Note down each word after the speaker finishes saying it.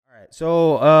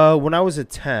So when I was a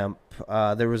temp,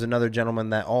 there was another gentleman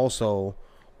that also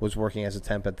was working as a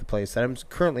temp at the place that I'm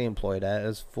currently employed at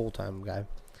as a full-time guy.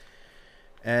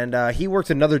 And he worked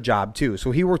another job, too.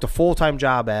 So he worked a full-time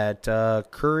job at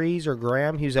Curry's or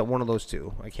Graham. He was at one of those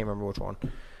two. I can't remember which one.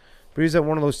 But he was at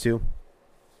one of those two.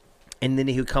 And then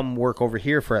he would come work over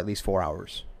here for at least 4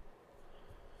 hours.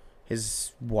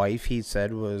 His wife, he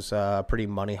said, was pretty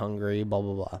money-hungry, blah,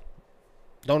 blah, blah.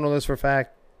 Don't know this for a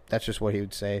fact. That's just what he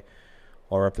would say.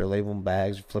 Or up there labeling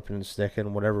bags, flipping and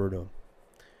sticking, whatever we're doing.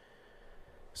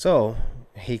 So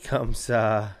he comes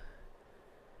to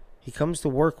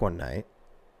work one night,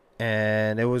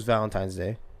 and it was Valentine's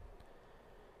Day.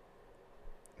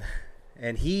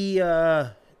 And he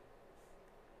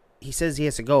says he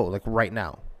has to go, like, right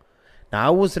now. Now,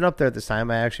 I wasn't up there at this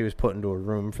time. I actually was put into a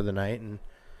room for the night, and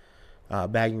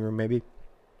bagging room maybe.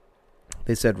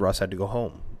 They said Russ had to go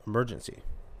home. Emergency.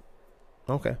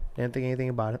 Okay. Didn't think anything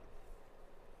about it.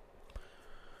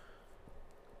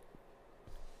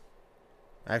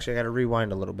 Actually, I got to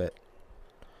rewind a little bit.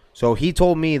 So he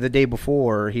told me the day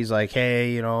before, he's like,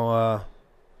 hey, he was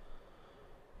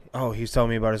telling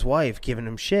me about his wife giving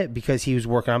him shit because he was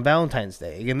working on Valentine's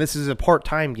Day. And this is a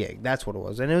part-time gig. That's what it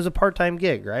was. And it was a part-time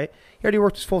gig, right? He already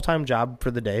worked his full-time job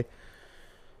for the day.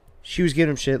 She was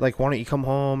giving him shit like, why don't you come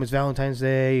home? It's Valentine's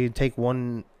Day. You take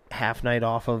one half night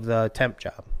off of the temp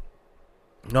job.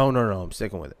 No, I'm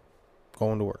sticking with it.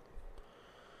 Going to work.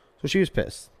 So she was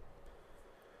pissed.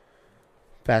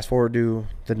 Fast forward to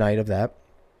the night of that.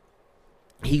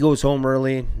 He goes home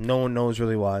early. No one knows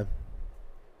really why.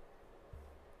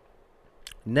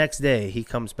 Next day, he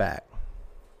comes back.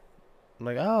 I'm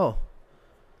like, oh.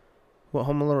 Went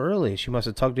home a little early. She must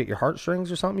have tugged at your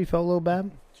heartstrings or something. You felt a little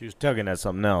bad? She was tugging at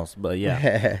something else, but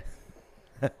yeah.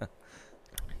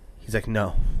 He's like,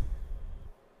 no.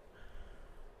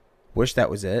 Wish that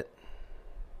was it.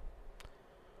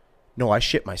 No, I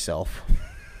shit myself.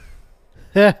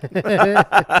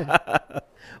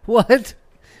 What?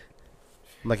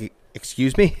 I'm like,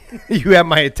 excuse me? You have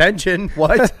my attention.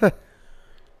 What?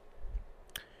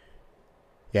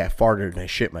 Yeah, I farted and I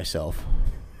shit myself.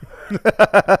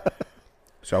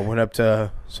 So I went up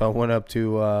to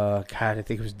God, I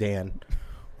think it was Dan.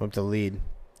 Went up to the lead.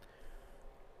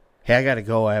 Hey, I gotta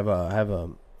go. I have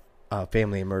a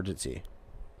family emergency.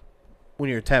 When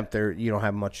you're a temp, there you don't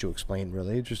have much to explain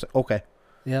really. It's just okay.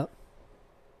 Yeah.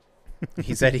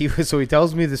 He said he was. So he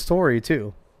tells me the story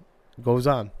too. Goes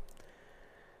on.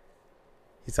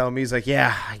 He's telling me, he's like,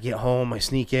 yeah, I get home, I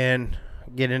sneak in,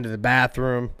 get into the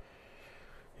bathroom,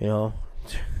 turn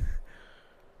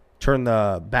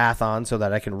the bath on so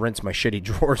that I can rinse my shitty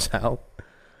drawers out.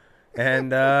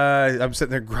 And I'm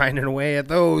sitting there grinding away at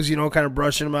those, kind of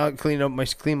brushing them out,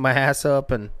 cleaning my ass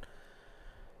up, and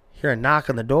hear a knock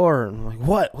on the door, and I'm like,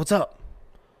 what? What's up?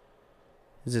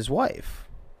 It's his wife.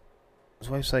 His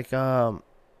wife's like, what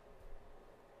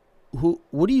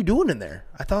are you doing in there?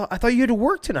 I thought you had to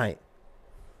work tonight.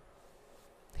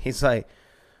 He's like,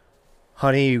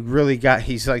 honey,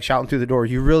 he's like shouting through the door,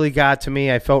 you really got to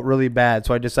me. I felt really bad,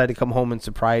 so I decided to come home and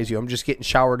surprise you. I'm just getting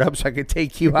showered up so I could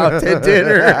take you out to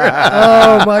dinner.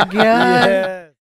 Oh, my God. Yeah.